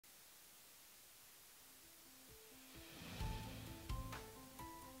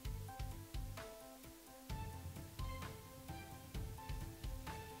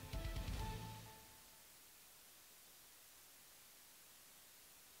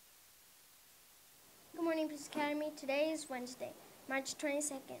News Academy. Today is Wednesday, March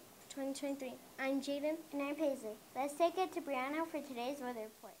 22nd, 2023. I'm Jaden. And I'm Paisley. Let's take it to Brianna for today's weather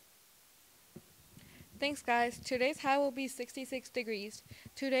report. Thanks, guys. Today's high will be 66 degrees.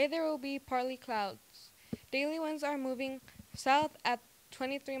 Today there will be partly clouds. Daily winds are moving south at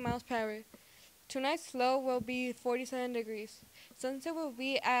 23 miles per hour. Tonight's low will be 47 degrees. Sunset will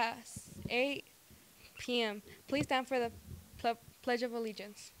be at 8 p.m. Please stand for the Pledge of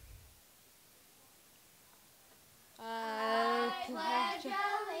Allegiance. I pledge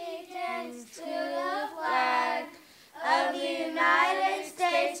allegiance to the flag of the United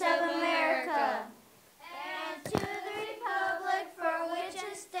States of America and to the republic for which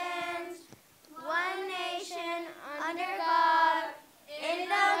it stands, one nation, under God,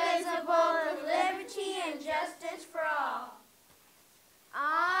 indivisible, with liberty and justice for all.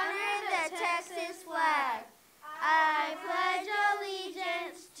 Honor the Texas flag. I pledge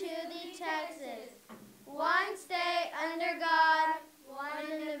allegiance to the Texas, one state under God, one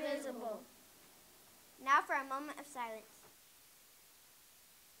indivisible. Now for a moment of silence.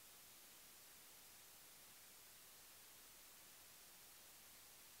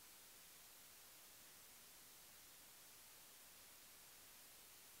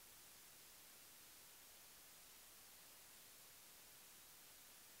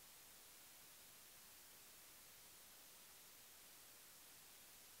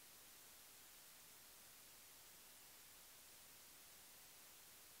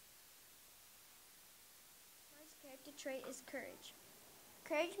 Mark's character trait is courage.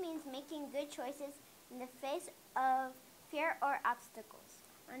 Courage means making good choices in the face of fear or obstacles.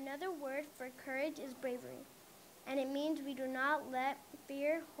 Another word for courage is bravery, and it means we do not let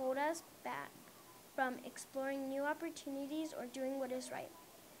fear hold us back from exploring new opportunities or doing what is right.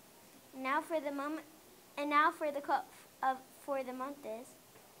 Now for the moment, quote for the month is: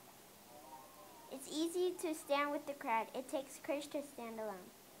 it's easy to stand with the crowd. It takes courage to stand alone.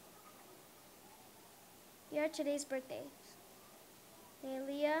 Here are today's birthdays: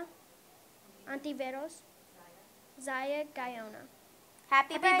 Nelia Antiveros, Zaya Guyona.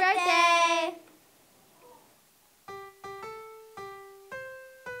 Happy birthday!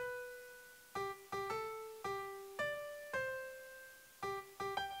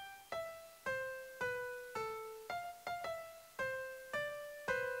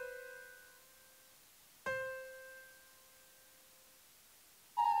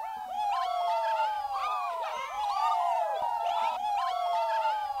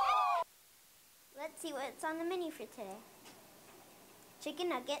 Let's see what's on the menu for today. Chicken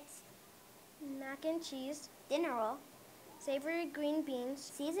nuggets, Mac and cheese, dinner roll, savory green beans,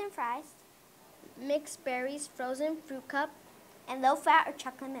 seasoned fries, mixed berries, frozen fruit cup, and low-fat or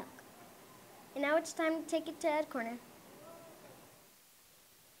chocolate milk. and now it's time to take it to Ed Corner.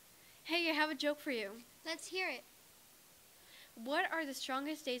 Hey, I have a joke for you. Let's hear it. What are the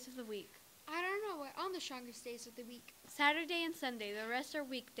strongest days of the week? I don't know. We're on the strongest days of the week. Saturday and Sunday. The rest are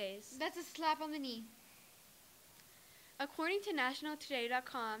weekdays. That's a slap on the knee. According to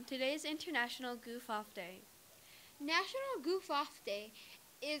nationaltoday.com, today is International Goof Off Day. National Goof Off Day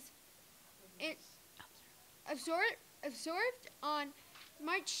is observed on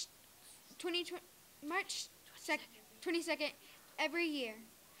March 22nd every year.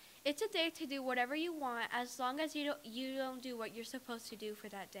 It's a day to do whatever you want as long as you don't do what you're supposed to do for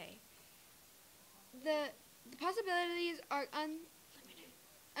that day. The possibilities are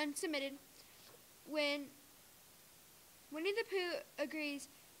unsubmitted. When Winnie the Pooh agrees,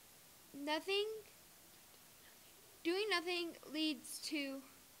 doing nothing leads to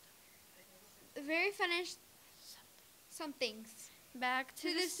very finished some things. Back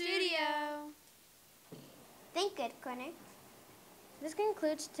to the studio. Think good, Corner. This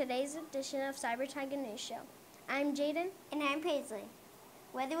concludes today's edition of Cyber Tiger News Show. I'm Jaden. And I'm Paisley.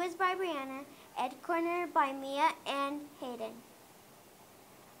 Weather was by Brianna, Ed Corner by Mia and Hayden.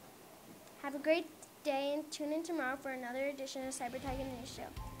 Have a great day and tune in tomorrow for another edition of Cyber Tiger News Show.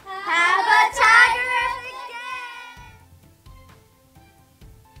 Have a tiger